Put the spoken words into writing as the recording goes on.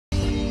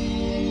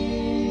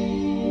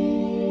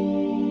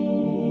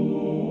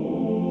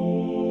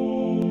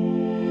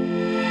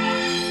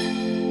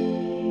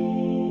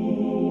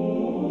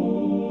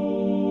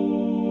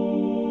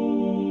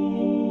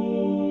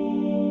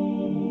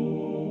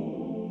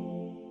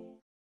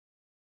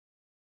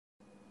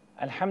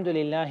الحمد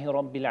لله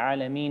رب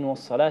العالمين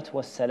والصلاة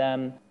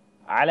والسلام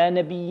على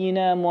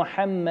نبينا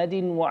محمد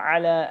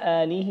وعلى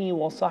آله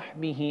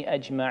وصحبه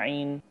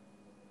أجمعين.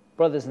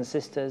 Brothers and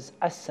sisters,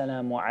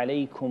 Assalamu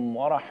alaikum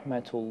wa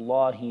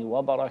rahmatullahi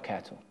wa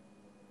barakatuh.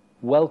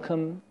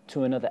 Welcome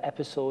to another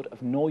episode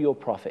of Know Your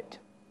Prophet.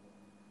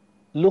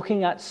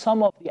 Looking at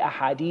some of the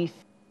ahadith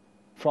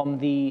from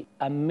the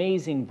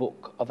amazing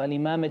book of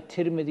Al-Imam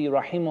al-Tirmidhi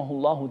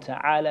rahimahullahu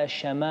ta'ala,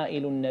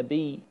 Shama'ilun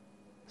Nabi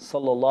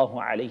sallallahu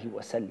alayhi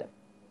wa sallam.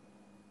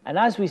 And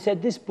as we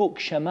said, this book,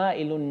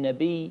 Shama'ilun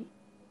Nabi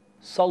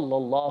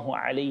sallallahu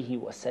alayhi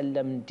wa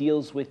sallam,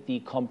 deals with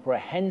the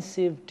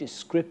comprehensive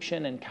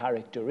description and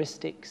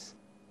characteristics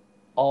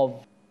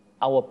of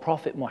our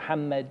Prophet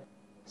Muhammad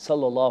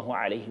sallallahu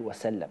alayhi wa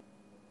sallam.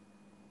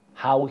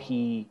 How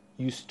he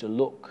used to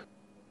look,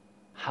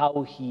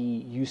 how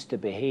he used to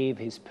behave,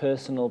 his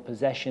personal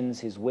possessions,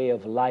 his way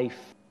of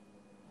life,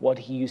 what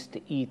he used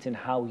to eat and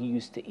how he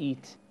used to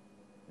eat,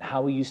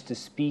 how he used to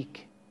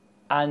speak,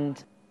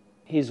 and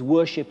his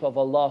worship of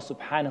Allah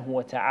subhanahu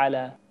wa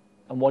ta'ala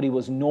and what he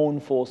was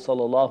known for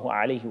sallallahu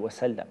alayhi wa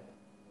sallam.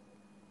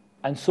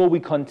 And so we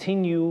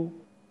continue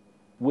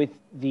with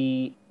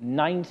the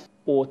 9th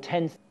or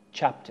 10th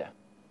chapter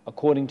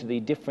according to the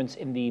difference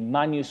in the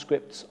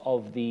manuscripts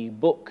of the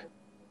book.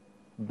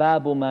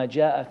 باب ما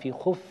جاء في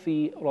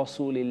خف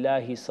رسول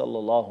الله صلى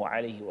الله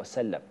عليه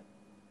وسلم.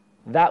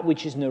 That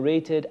which is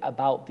narrated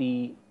about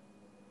the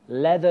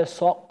leather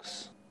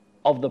socks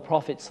of the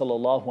Prophet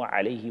sallallahu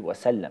alaihi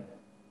wasallam.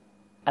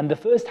 And the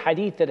first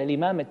hadith that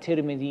Imam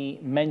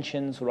al-Tirmidhi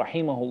mentions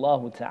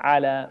rahimahullah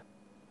ta'ala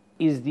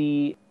is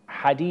the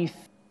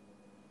hadith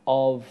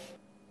of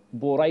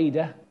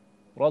Buraidah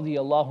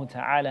radiyallahu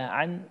ta'ala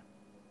an,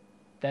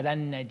 that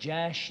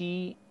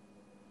an-Najashi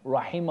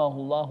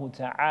rahimahullah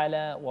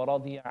ta'ala wa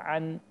radiya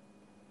an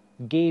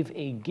gave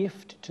a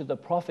gift to the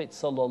Prophet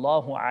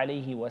sallallahu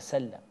alaihi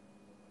wasallam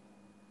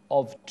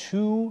of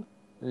 2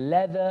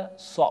 leather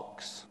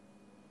socks.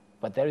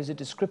 But there is a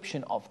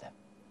description of them,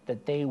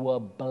 that they were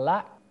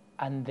black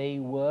and they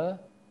were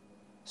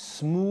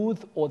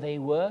smooth or they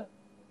were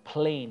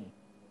plain.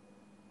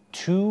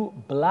 2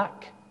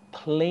 black,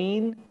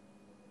 plain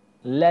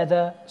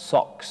leather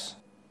socks.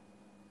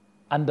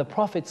 And the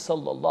Prophet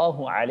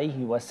sallallahu alaihi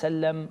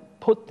wasallam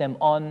put them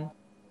on,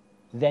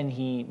 then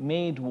he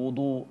made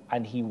wudu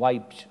and he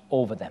wiped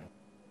over them.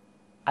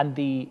 And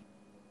the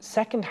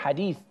second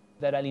hadith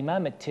that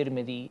Al-Imam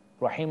al-Tirmidhi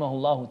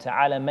rahimahullah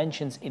ta'ala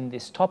mentions in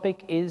this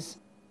topic is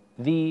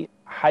the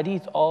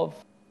hadith of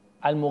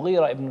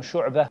Al-Mughira ibn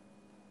Shu'bah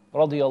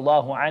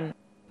radiyallahu an,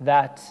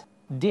 that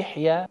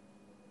Dihya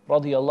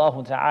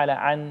radiyallahu ta'ala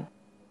an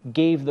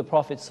gave the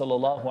Prophet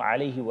sallallahu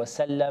alayhi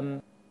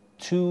wasallam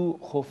 2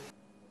 khuf,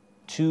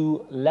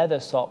 2 leather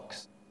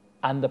socks,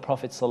 and the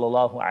Prophet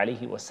sallallahu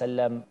alayhi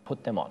wasallam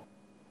put them on.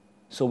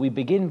 So we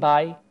begin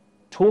by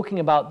talking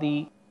about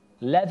the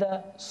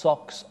leather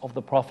socks of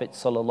the Prophet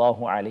sallallahu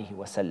alayhi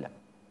wasallam.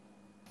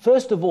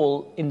 First of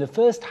all, in the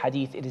first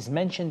hadith, it is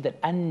mentioned that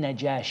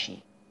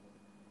An-Najashi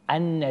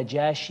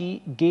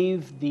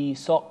gave the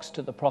socks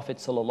to the Prophet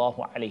sallallahu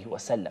alaihi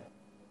wasallam.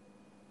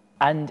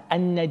 And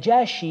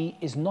An-Najashi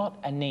is not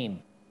a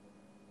name.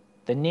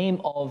 The name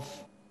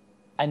of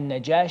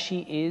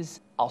An-Najashi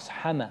is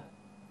Ashama.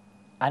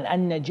 And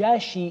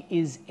An-Najashi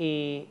is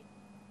a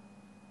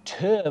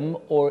term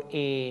or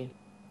a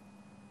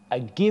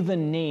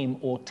given name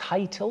or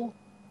title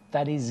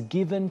that is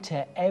given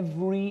to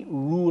every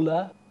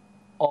ruler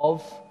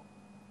of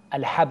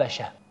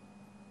Al-Habasha.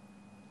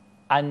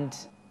 And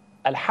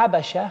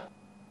Al-Habasha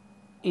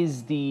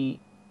is the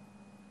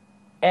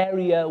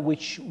area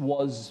which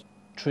was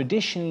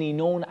traditionally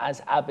known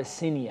as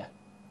Abyssinia.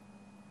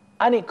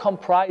 And it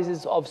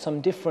comprises of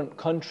some different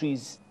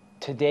countries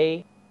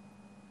today,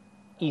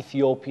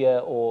 Ethiopia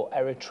or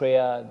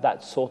Eritrea,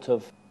 that sort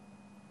of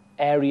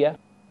area.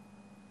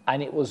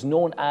 And it was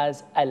known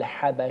as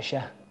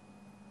Al-Habasha,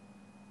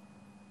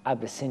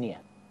 Abyssinia.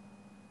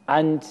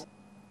 And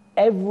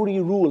every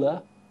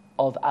ruler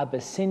of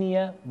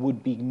Abyssinia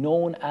would be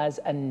known as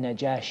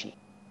An-Najashi.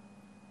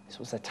 This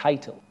was a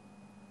title.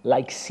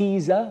 Like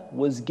Caesar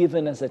was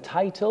given as a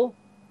title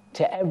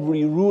to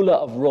every ruler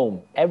of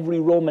Rome. Every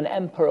Roman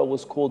emperor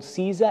was called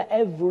Caesar.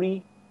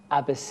 Every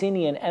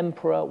Abyssinian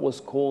emperor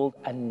was called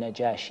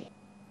An-Najashi.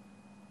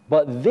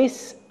 But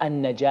this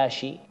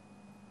An-Najashi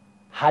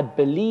had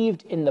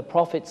believed in the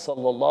Prophet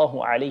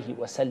sallallahu alaihi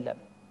wasallam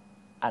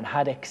and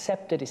had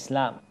accepted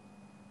Islam.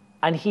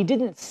 And he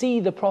didn't see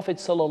the Prophet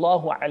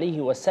sallallahu alaihi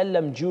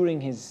wasallam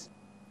during his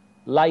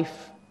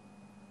life,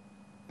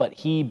 but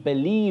he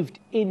believed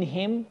in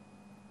him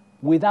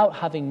without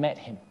having met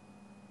him.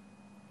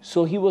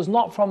 So he was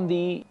not from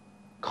the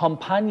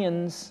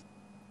companions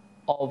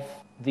of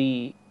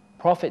the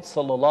Prophet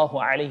sallallahu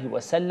alaihi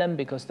wasallam,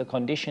 because the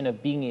condition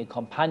of being a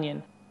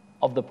companion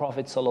of the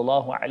Prophet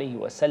sallallahu alaihi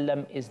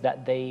wasallam is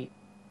that they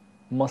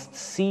must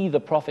see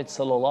the Prophet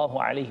sallallahu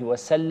alaihi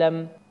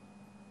wasallam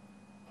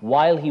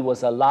while he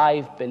was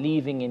alive,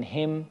 believing in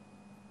him,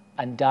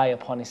 and die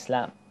upon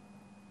Islam.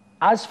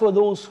 As for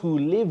those who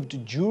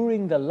lived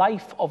during the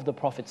life of the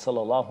Prophet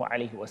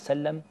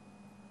ﷺ,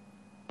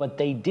 but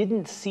they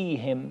didn't see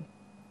him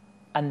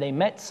and they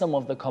met some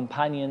of the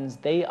companions,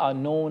 they are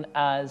known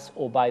as,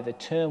 or by the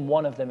term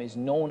one of them is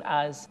known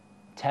as,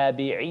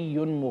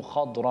 tabi'iyyun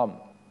mukhadram.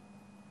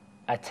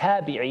 A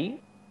tabi'i,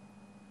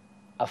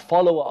 a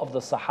follower of the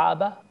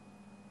Sahaba,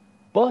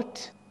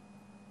 but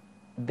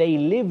they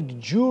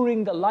lived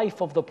during the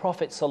life of the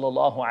Prophet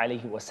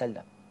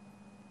ﷺ.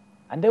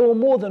 And there were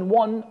more than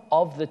one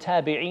of the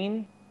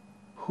tabi'een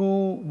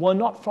who were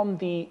not from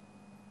the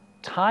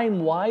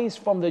time-wise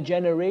from the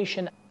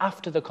generation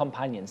after the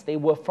companions. They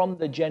were from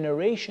the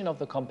generation of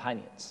the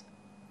companions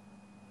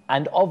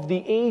and of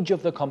the age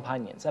of the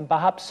companions. And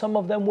perhaps some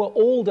of them were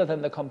older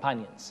than the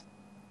companions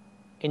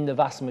in the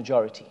vast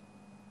majority.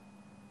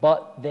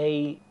 But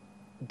they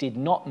did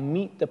not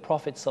meet the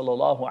Prophet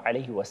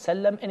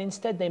ﷺ, and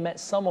instead they met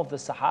some of the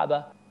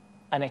Sahaba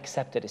and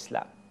accepted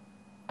Islam.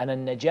 And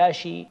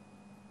An-Najashi,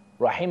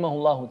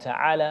 rahimahullah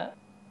ta'ala,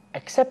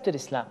 accepted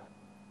Islam.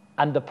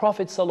 And the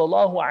Prophet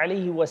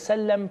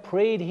ﷺ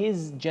prayed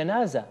his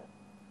janazah,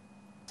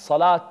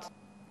 salat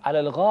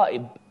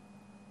al-ghaib,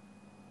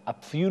 a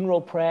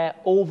funeral prayer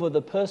over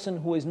the person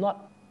who is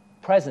not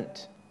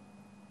present.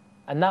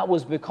 And that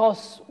was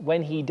because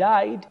when he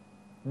died,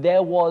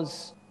 there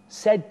was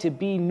said to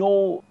be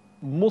no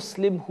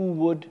Muslim who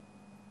would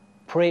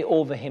pray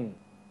over him,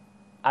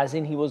 as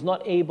in he was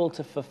not able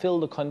to fulfill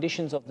the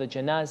conditions of the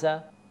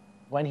janazah.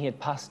 When he had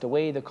passed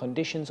away, the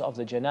conditions of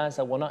the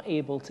janazah were not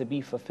able to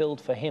be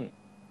fulfilled for him.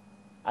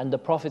 And the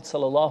Prophet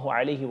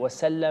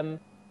ﷺ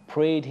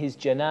prayed his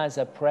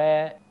janazah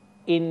prayer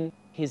in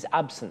his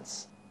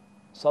absence.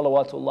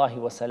 Salawatullahi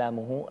wa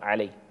salamuhu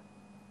alayhi.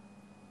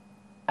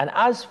 And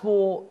as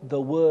for the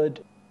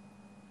word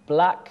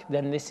black,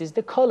 then this is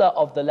the color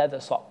of the leather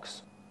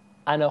socks.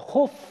 And a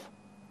khuf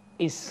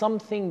is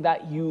something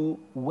that you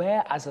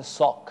wear as a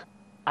sock,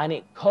 and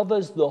it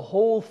covers the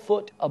whole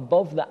foot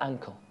above the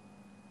ankle.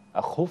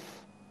 A khuf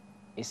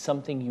is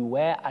something you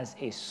wear as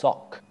a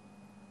sock,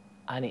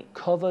 and it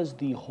covers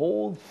the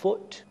whole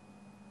foot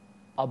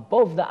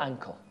above the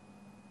ankle.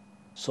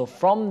 So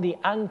from the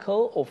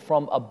ankle or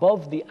from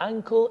above the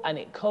ankle, and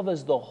it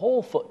covers the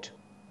whole foot.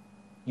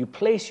 You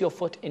place your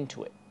foot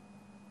into it.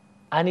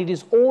 And it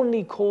is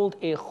only called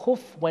a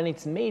khuf when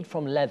it's made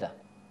from leather.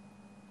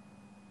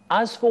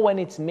 As for when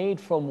it's made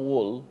from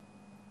wool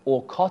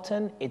or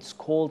cotton, it's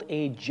called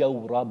a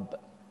jawrab.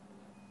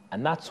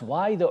 And that's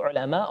why the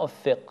ulama of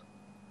fiqh,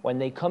 when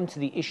they come to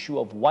the issue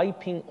of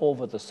wiping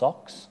over the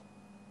socks,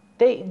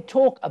 they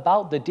talk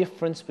about the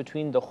difference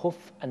between the khuf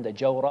and the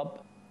jawrab,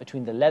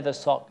 between the leather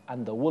sock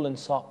and the woolen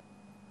sock.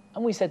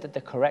 And we said that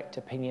the correct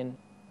opinion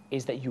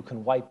is that you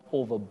can wipe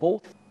over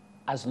both,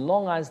 as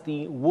long as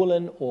the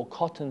woolen or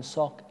cotton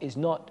sock is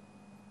not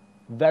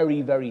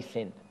very, very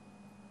thin.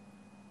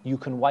 You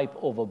can wipe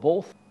over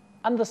both.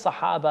 And the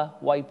Sahaba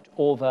wiped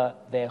over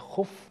their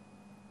khuf,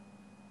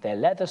 their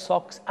leather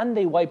socks, and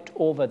they wiped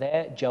over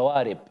their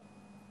jawarib,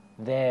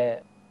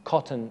 their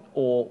cotton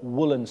or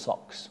woolen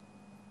socks.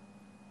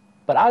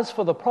 But as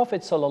for the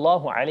Prophet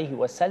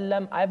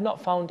ﷺ, I have not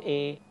found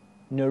a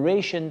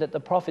narration that the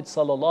Prophet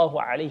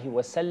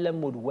ﷺ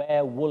would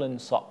wear woolen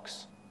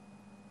socks.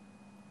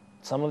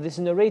 Some of this is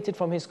narrated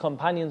from his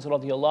companions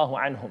radiallahu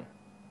anhum.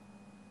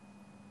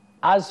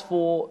 As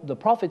for the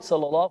Prophet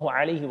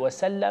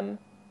ﷺ,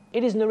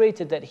 it is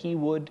narrated that he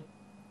would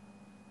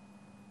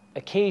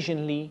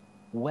occasionally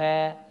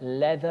wear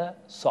leather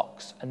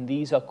socks, and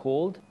these are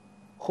called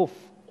khuf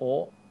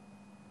or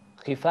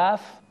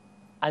khifaf,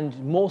 and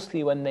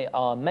mostly when they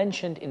are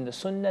mentioned in the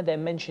sunnah, they're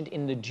mentioned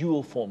in the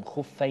dual form,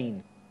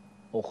 khuffain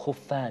or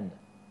khuffan,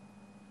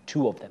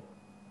 two of them.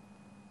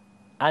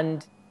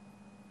 And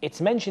it's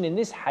mentioned in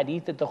this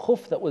hadith that the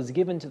khuf that was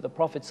given to the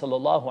Prophet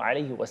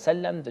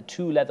ﷺ, the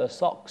two leather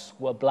socks,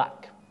 were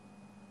black.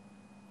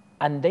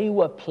 And they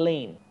were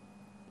plain.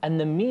 And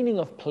the meaning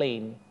of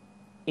plain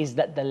is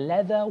that the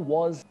leather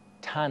was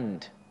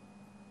tanned.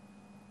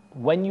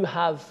 When you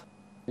have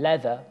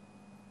leather,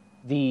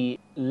 the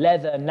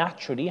leather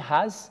naturally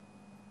has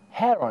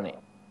hair on it.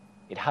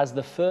 It has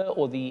the fur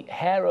or the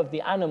hair of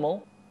the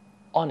animal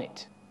on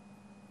it.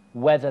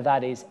 Whether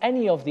that is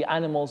any of the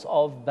animals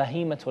of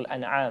bahimatul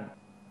an'am,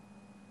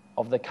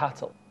 of the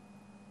cattle,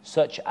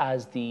 such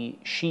as the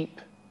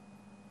sheep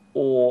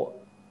or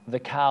the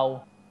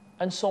cow,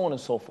 and so on and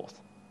so forth.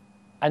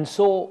 And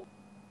so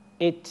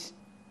it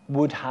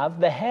would have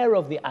the hair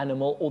of the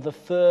animal or the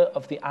fur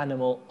of the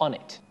animal on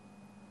it.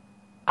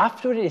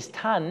 After it is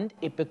tanned,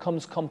 it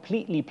becomes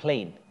completely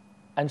plain.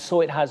 And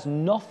so it has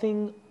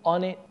nothing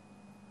on it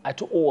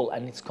at all,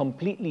 and it's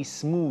completely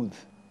smooth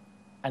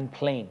and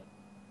plain.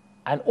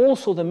 And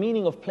also the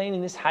meaning of plain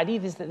in this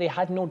hadith is that they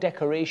had no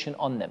decoration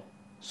on them.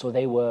 So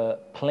they were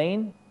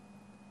plain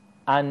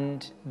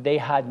and they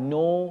had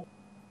no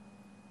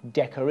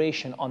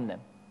decoration on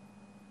them.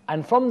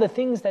 And from the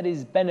things that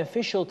is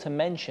beneficial to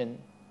mention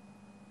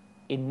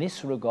in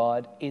this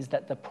regard is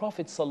that the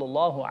Prophet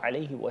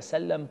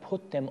ﷺ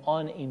put them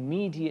on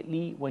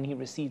immediately when he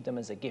received them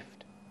as a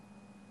gift.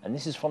 And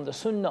this is from the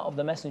sunnah of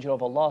the Messenger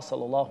of Allah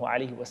sallallahu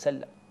alaihi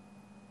wasallam,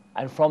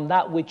 and from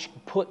that which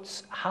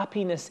puts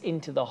happiness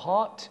into the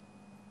heart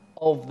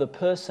of the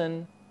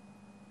person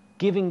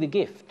giving the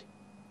gift.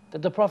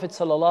 That the Prophet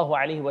sallallahu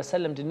alaihi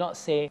wasallam did not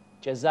say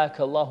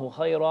Jazakallahu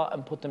khaira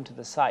and put them to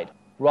the side.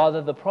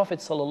 Rather, the Prophet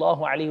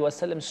sallallahu alaihi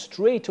wasallam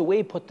straight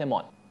away put them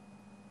on.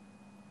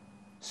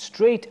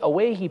 Straight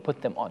away he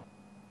put them on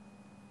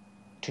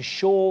to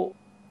show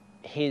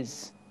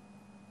his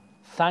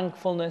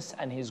thankfulness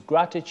and his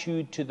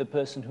gratitude to the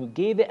person who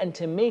gave it, and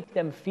to make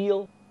them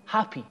feel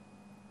happy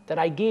that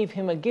I gave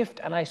him a gift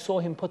and I saw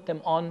him put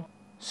them on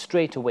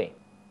straight away.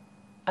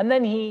 And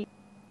then he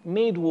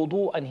made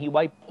wudu and he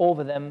wiped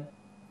over them,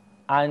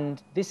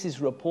 and this is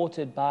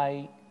reported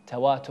by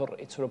tawatur.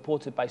 It's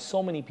reported by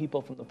so many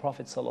people from the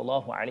Prophet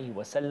sallallahu alaihi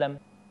wasallam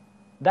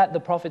that the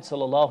Prophet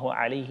sallallahu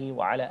alaihi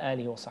wa ala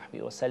alihi wa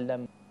sahbihi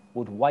wasallam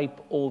would wipe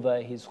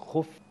over his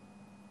khuf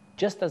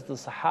just as the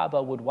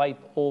Sahaba would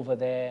wipe over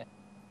their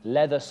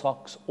leather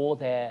socks or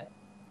their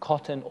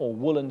cotton or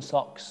woolen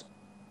socks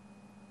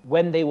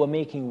when they were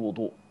making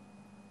wudu.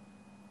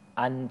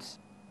 And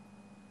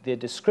the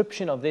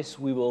description of this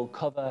we will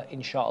cover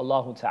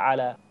insha'Allah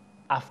ta'ala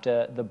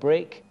after the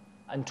break,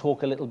 and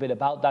talk a little bit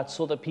about that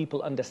so that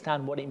people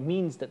understand what it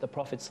means that the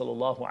Prophet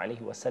sallallahu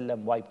alaihi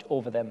wasallam wiped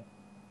over them.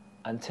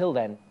 Until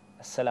then,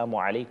 Assalamu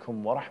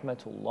alaikum wa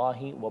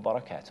rahmatullahi wa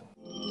barakatuh.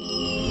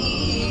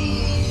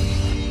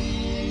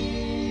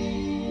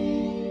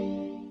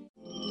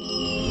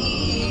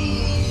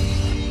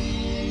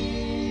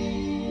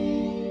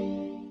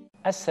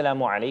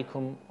 Assalamu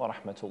alaikum wa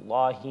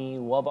rahmatullahi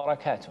wa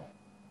barakatuh.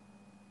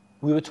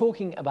 We were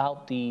talking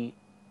about the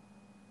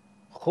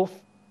khuf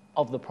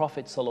of the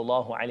Prophet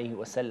sallallahu alaihi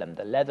wasallam,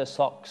 the leather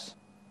socks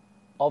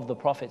of the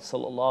Prophet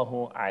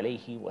sallallahu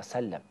alaihi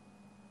wasallam,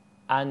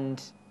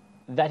 and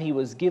that he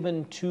was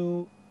given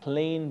 2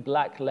 plain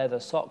black leather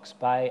socks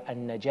by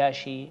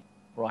An-Najashi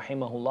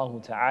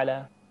rahimahullahu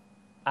ta'ala,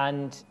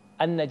 and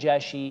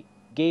An-Najashi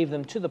gave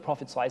them to the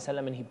Prophet sallallahu alaihi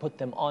wasallam and he put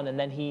them on, and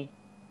then he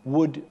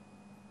would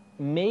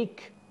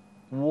make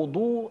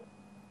wudu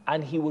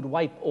and he would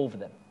wipe over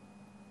them.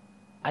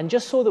 And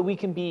just so that we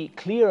can be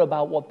clear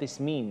about what this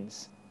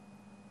means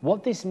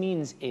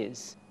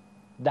is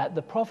that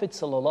the Prophet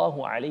sallallahu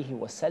alaihi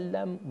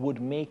wasallam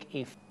would make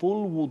a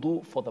full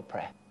wudu for the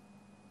prayer,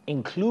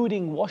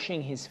 including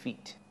washing his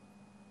feet.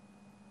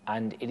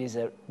 And it is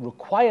a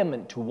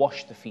requirement to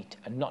wash the feet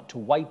and not to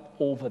wipe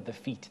over the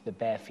feet, the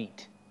bare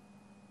feet.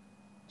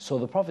 So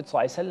the Prophet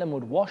sallallahu alaihi wasallam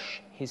would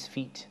wash his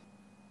feet,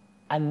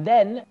 and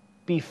then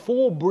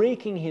before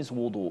breaking his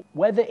wudu,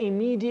 whether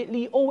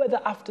immediately or whether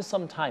after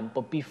some time,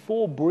 but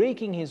before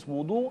breaking his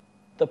wudu,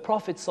 the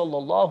Prophet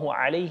sallallahu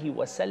alaihi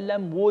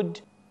wasallam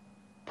would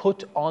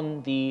put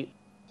on the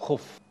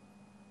khuf,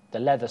 the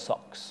leather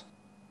socks.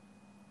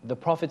 The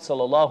Prophet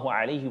sallallahu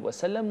alaihi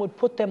wasallam would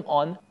put them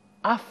on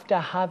after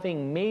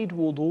having made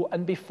wudu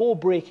and before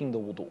breaking the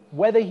wudu,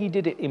 whether he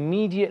did it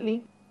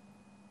immediately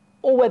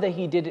or whether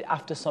he did it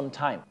after some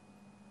time.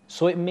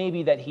 So it may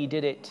be that he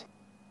did it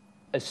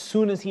as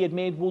soon as he had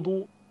made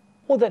wudu,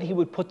 or that he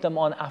would put them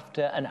on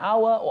after an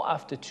hour or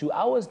after 2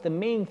 hours. The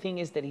main thing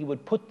is that he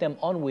would put them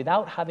on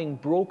without having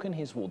broken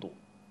his wudu.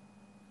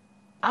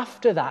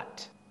 After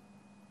that,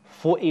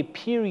 for a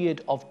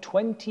period of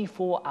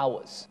 24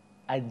 hours,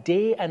 a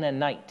day and a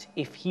night,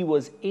 if he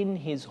was in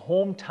his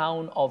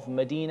hometown of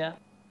Medina,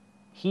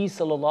 he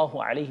sallallahu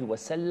alaihi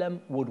wasallam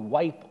would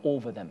wipe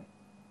over them.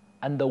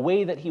 And the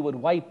way that he would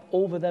wipe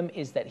over them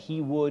is that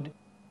he would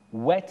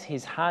wet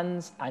his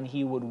hands and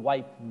he would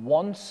wipe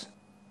once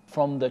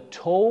from the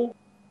toe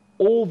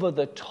over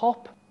the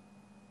top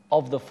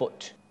of the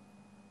foot.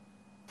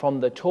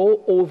 From the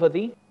toe over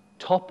the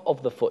top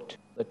of the foot.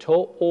 The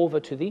toe over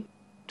to the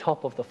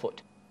top of the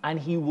foot. And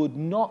he would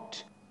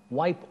not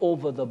wipe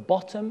over the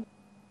bottom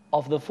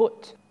of the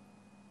foot.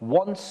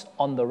 Once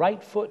on the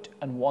right foot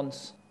and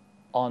once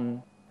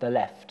on the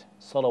left.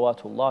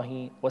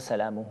 Salawatullahi wa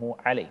salamuhu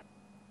alayhi.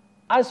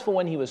 As for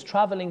when he was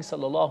traveling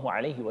sallallahu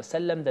alaihi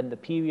wasallam, then the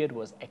period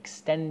was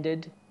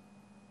extended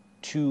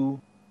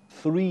to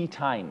 3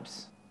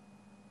 times,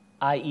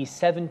 i.e.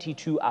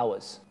 72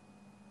 hours,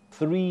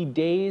 3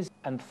 days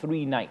and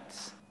 3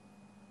 nights,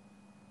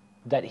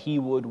 that he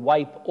would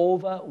wipe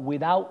over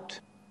without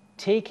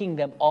taking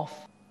them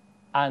off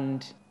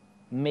and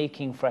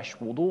making fresh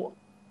wudu.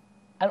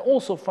 And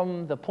also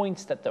from the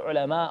points that the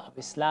ulama of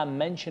Islam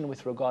mention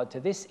with regard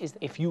to this is,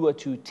 if you were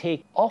to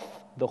take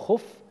off the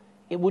khuf,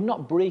 it would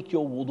not break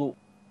your wudu,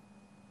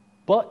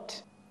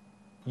 but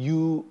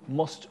you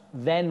must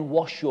then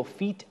wash your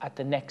feet at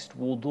the next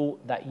wudu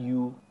that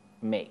you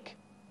make.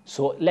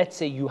 So let's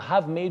say you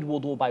have made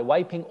wudu by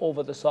wiping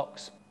over the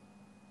socks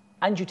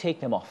and you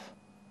take them off.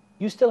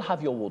 You still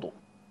have your wudu.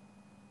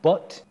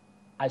 But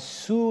as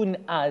soon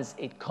as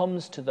it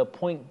comes to the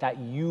point that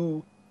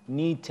you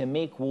need to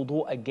make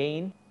wudu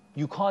again,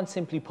 you can't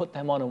simply put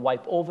them on and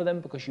wipe over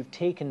them because you've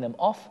taken them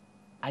off,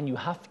 and you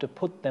have to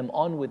put them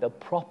on with a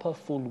proper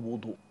full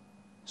wudu.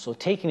 So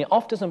taking it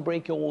off doesn't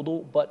break your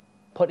wudu, but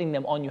putting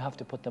them on, you have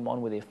to put them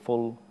on with a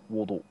full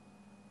wudu.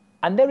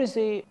 And there is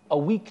a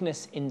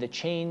weakness in the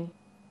chain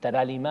that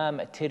Al-Imam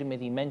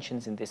At-Tirmidhi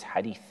mentions in this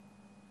hadith.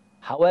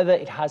 However,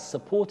 it has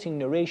supporting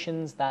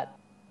narrations that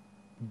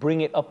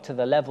bring it up to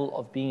the level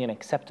of being an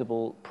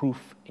acceptable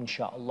proof,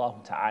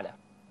 insha'Allah ta'ala.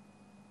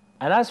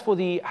 And as for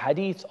the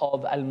hadith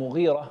of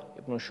Al-Mughira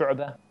ibn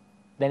Shu'bah,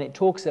 then it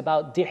talks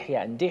about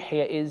Dihya, and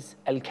Dihya is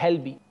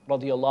Al-Kalbi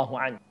radiyallahu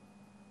anhu.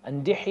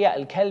 And Dihya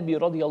Al-Kalbi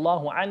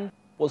radiyallahu anhu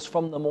was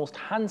from the most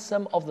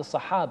handsome of the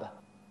Sahaba.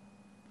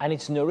 And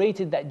it's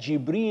narrated that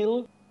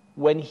Jibreel,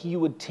 when he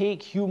would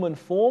take human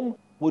form,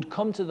 would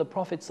come to the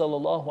Prophet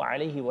sallallahu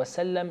alaihi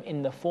wasallam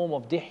in the form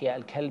of Dihya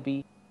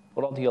Al-Kalbi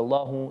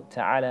radiyallahu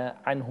ta'ala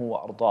anhu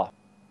wa ardah.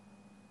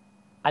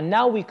 And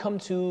now we come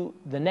to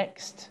the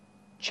next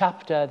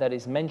chapter that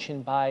is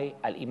mentioned by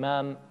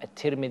Al-Imam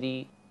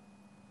At-Tirmidhi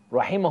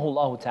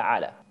rahimahullah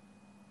ta'ala.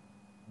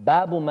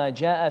 Babu ma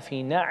ja'a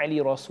fi na'li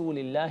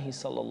Rasulillahi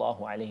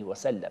sallallahu alayhi wa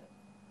sallam.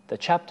 The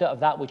chapter of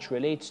that which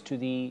relates to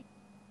the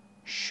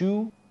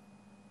shoe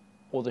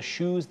or the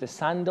shoes, the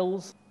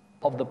sandals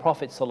of the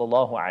Prophet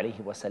sallallahu alayhi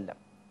wa sallam.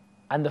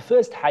 And the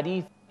first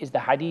hadith is the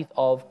hadith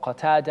of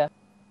Qatada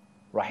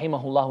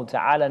rahimahullah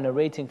ta'ala,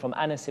 narrating from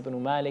Anas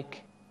ibn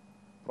Malik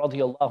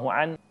radiyallahu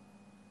an,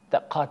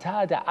 that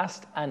Qatada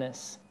asked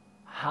Anas,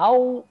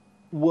 how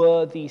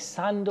were the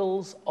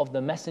sandals of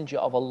the Messenger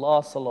of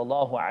Allah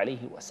sallallahu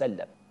alayhi wa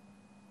sallam?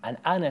 And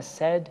Anas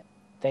said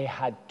they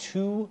had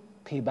two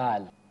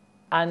qibal.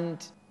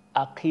 And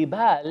a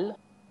qibal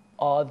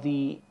are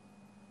the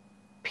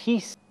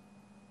piece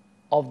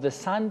of the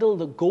sandal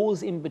that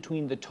goes in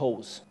between the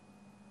toes,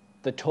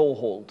 the toe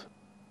hold.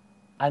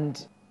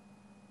 And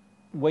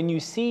when you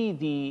see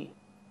the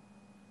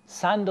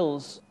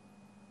sandals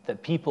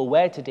that people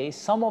wear today,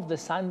 some of the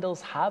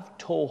sandals have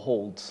toe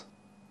holds.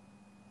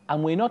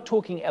 And we're not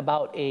talking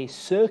about a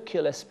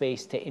circular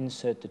space to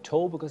insert the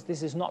toe, because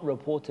this is not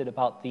reported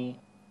about the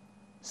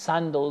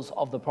sandals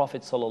of the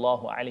Prophet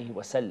sallallahu alaihi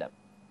wasallam.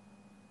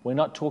 We're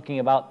not talking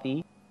about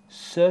the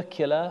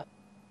circular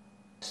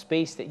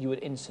space that you would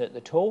insert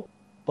the toe,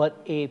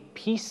 but a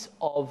piece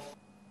of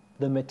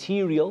the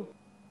material,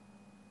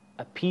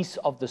 a piece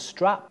of the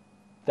strap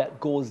that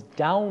goes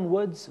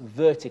downwards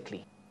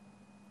vertically,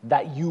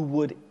 that you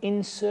would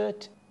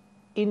insert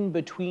in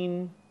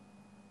between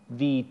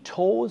the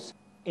toes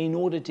in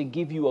order to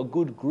give you a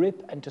good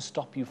grip and to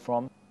stop you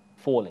from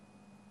falling.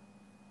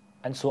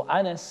 And so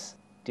Anas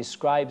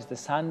describes the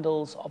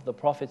sandals of the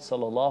Prophet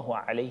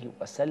sallallahu alaihi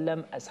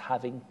wasallam as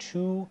having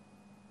two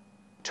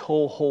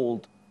toe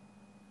hold,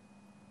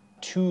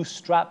 two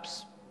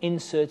straps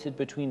inserted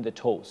between the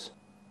toes.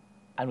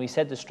 And we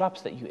said the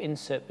straps that you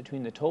insert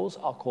between the toes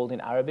are called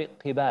in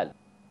Arabic qibal.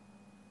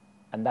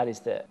 And that is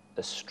the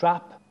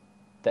strap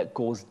that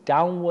goes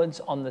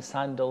downwards on the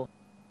sandal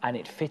and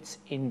it fits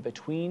in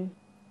between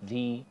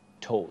the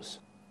toes.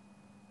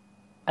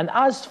 And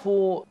as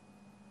for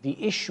the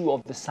issue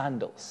of the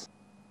sandals,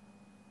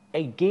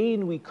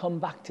 again we come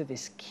back to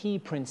this key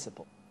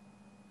principle,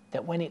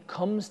 that when it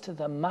comes to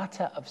the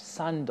matter of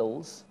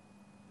sandals,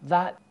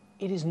 that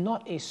it is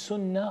not a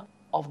sunnah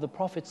of the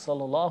Prophet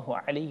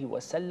sallallahu alaihi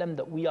wasallam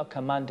that we are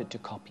commanded to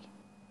copy.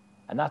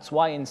 And that's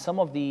why in some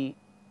of the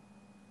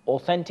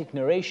authentic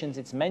narrations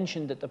it's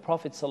mentioned that the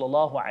Prophet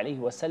sallallahu alaihi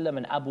wasallam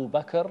and Abu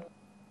Bakr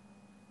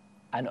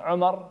and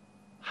Umar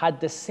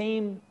had the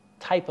same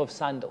type of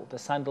sandal, the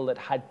sandal that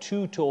had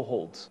two toe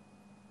holds.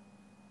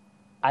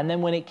 And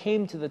then when it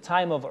came to the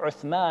time of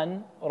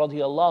Uthman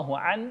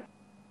radiyallahu an,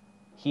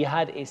 he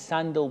had a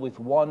sandal with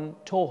one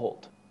toe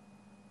hold.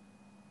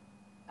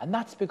 And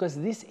that's because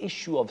this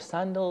issue of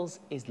sandals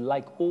is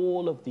like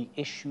all of the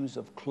issues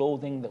of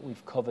clothing that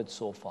we've covered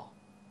so far.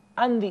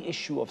 And the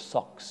issue of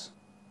socks.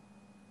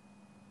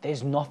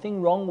 There's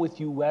nothing wrong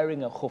with you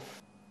wearing a khuf,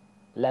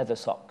 leather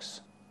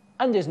socks.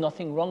 And there's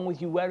nothing wrong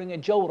with you wearing a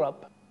jawrab,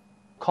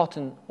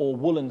 cotton or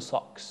woolen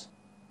socks.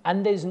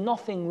 And there's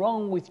nothing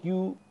wrong with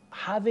you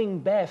having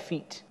bare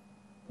feet.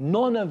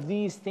 None of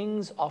these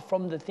things are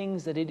from the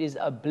things that it is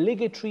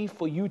obligatory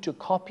for you to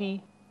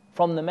copy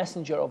from the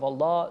Messenger of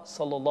Allah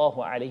sallallahu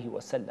alaihi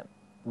wasallam.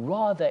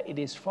 Rather, it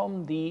is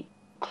from the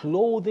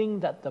clothing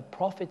that the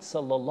Prophet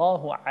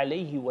sallallahu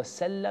alaihi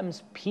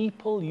wasallam's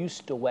people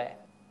used to wear.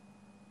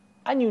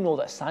 And you know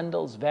that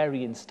sandals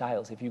vary in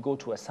styles. If you go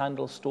to a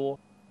sandal store,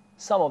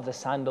 some of the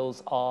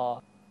sandals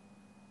are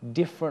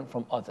different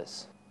from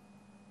others.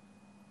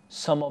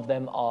 Some of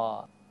them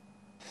are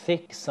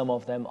thick, some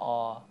of them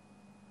are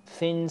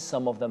thin,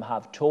 some of them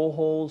have toe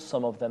holes,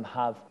 some of them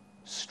have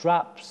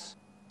straps,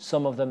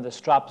 some of them the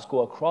straps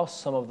go across,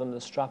 some of them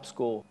the straps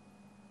go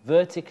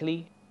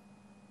vertically.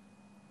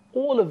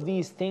 All of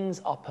these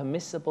things are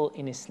permissible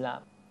in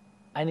Islam.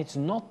 And it's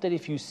not that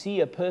if you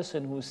see a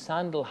person whose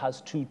sandal has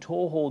two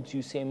toe holds,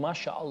 you say,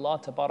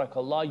 MashaAllah,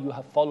 Tabarakallah, you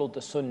have followed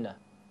the Sunnah.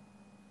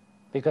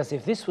 Because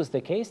if this was the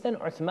case, then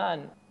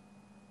Uthman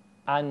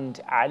and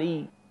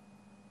Ali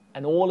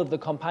and all of the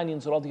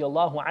companions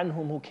radiyallahu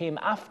anhum who came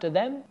after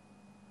them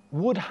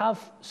would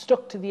have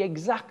stuck to the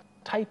exact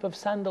type of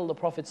sandal the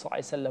Prophet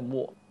ﷺ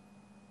wore.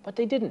 But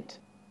they didn't.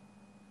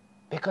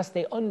 because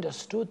they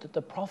understood that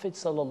the Prophet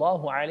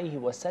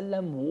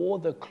ﷺ wore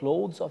the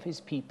clothes of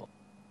his people.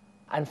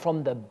 And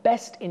from the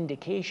best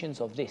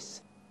indications of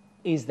this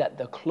is that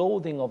the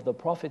clothing of the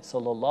Prophet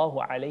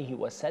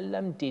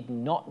ﷺ did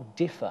not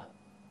differ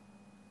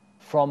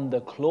from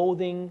the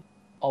clothing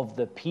of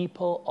the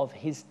people of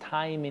his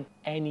time in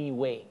any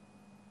way,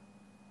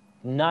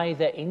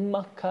 neither in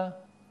Mecca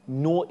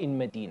nor in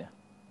Medina,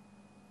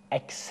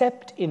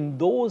 except in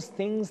those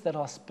things that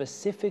are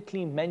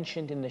specifically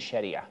mentioned in the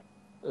Sharia,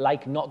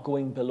 like not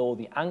going below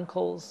the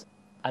ankles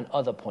and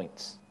other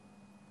points,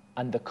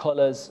 and the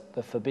colors,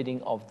 the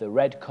forbidding of the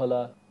red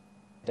color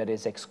that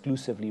is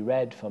exclusively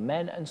red for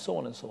men, and so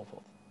on and so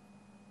forth.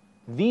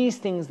 These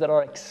things that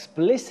are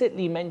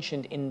explicitly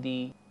mentioned in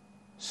the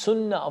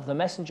Sunnah of the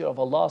Messenger of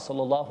Allah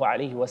sallallahu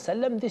alaihi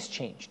wasallam, this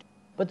changed.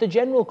 But the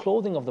general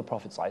clothing of the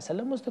Prophet sallallahu alaihi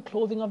wasallam was the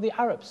clothing of the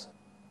Arabs,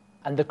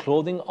 and the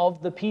clothing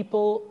of the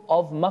people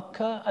of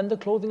Mecca, and the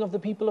clothing of the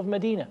people of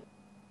Medina.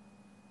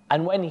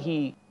 And when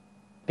he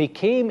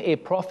became a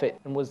prophet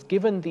and was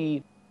given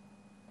the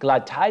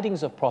glad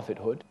tidings of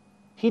prophethood,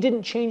 he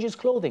didn't change his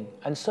clothing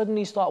and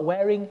suddenly start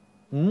wearing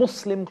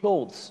Muslim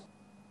clothes.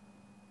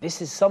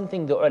 This is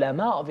something the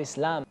ulama of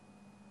Islam,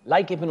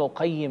 like Ibn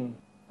al-Qayyim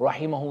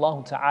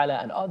rahimahullah ta'ala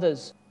and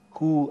others,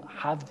 who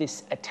have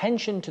this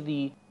attention to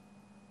the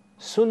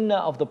Sunnah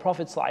of the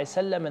Prophet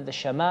ﷺ and the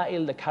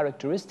Shama'il, the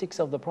characteristics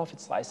of the Prophet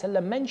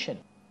ﷺ, mention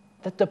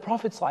that the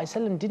Prophet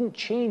ﷺ didn't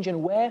change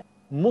and wear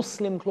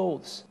Muslim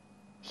clothes.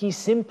 He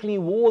simply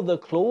wore the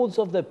clothes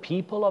of the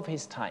people of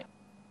his time,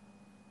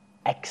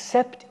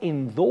 except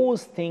in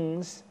those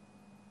things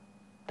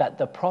that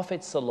the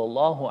Prophet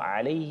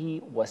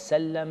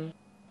ﷺ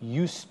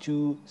used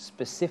to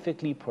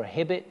specifically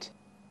prohibit,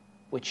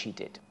 which he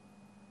did.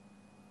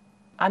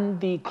 And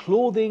the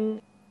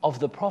clothing of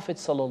the Prophet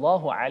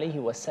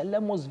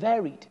ﷺ was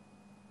varied.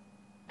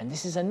 And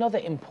this is another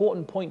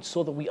important point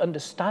so that we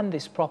understand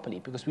this properly,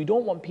 because we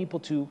don't want people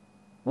to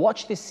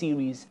watch this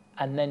series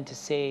and then to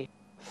say,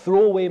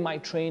 throw away my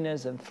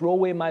trainers and throw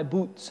away my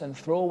boots and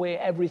throw away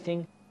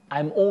everything.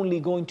 I'm only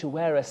going to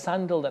wear a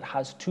sandal that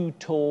has 2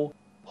 toe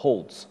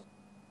holds.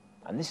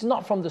 And this is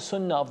not from the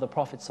Sunnah of the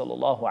Prophet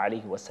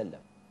ﷺ.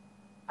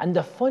 And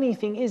the funny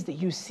thing is that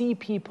you see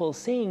people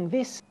saying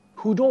this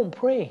who don't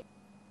pray.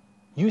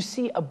 You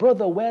see a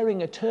brother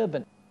wearing a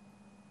turban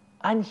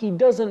and he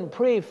doesn't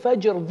pray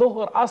Fajr,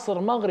 Dhuhr,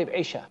 Asr, Maghrib,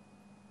 Isha.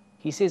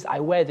 He says, I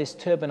wear this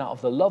turban out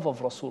of the love of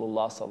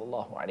Rasulullah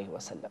sallallahu alaihi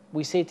wasallam.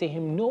 We say to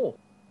him, no,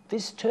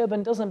 this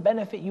turban doesn't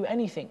benefit you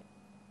anything.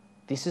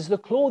 This is the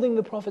clothing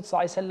the Prophet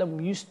sallallahu alaihi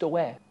wasallam used to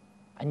wear,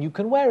 and you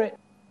can wear it.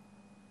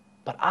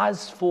 But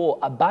as for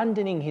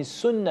abandoning his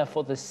sunnah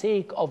for the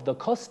sake of the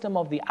custom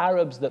of the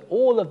Arabs, that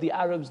all of the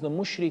Arabs, the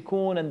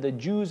mushrikun and the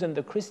Jews and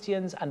the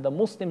Christians and the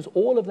Muslims,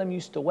 all of them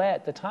used to wear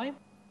at the time,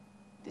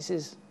 this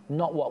is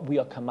not what we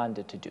are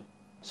commanded to do.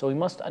 So we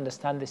must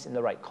understand this in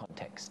the right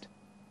context.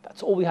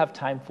 That's all we have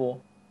time for.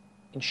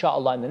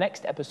 Inshallah, in the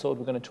next episode,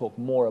 we're going to talk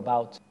more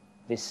about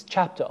this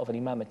chapter of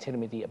Imam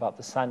at-Tirmidhi about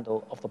the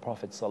sandal of the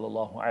Prophet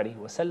sallallahu alaihi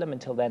wasallam.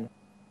 Until then,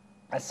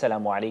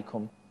 assalamu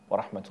alaikum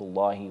wa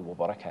rahmatullahi wa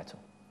barakatuh.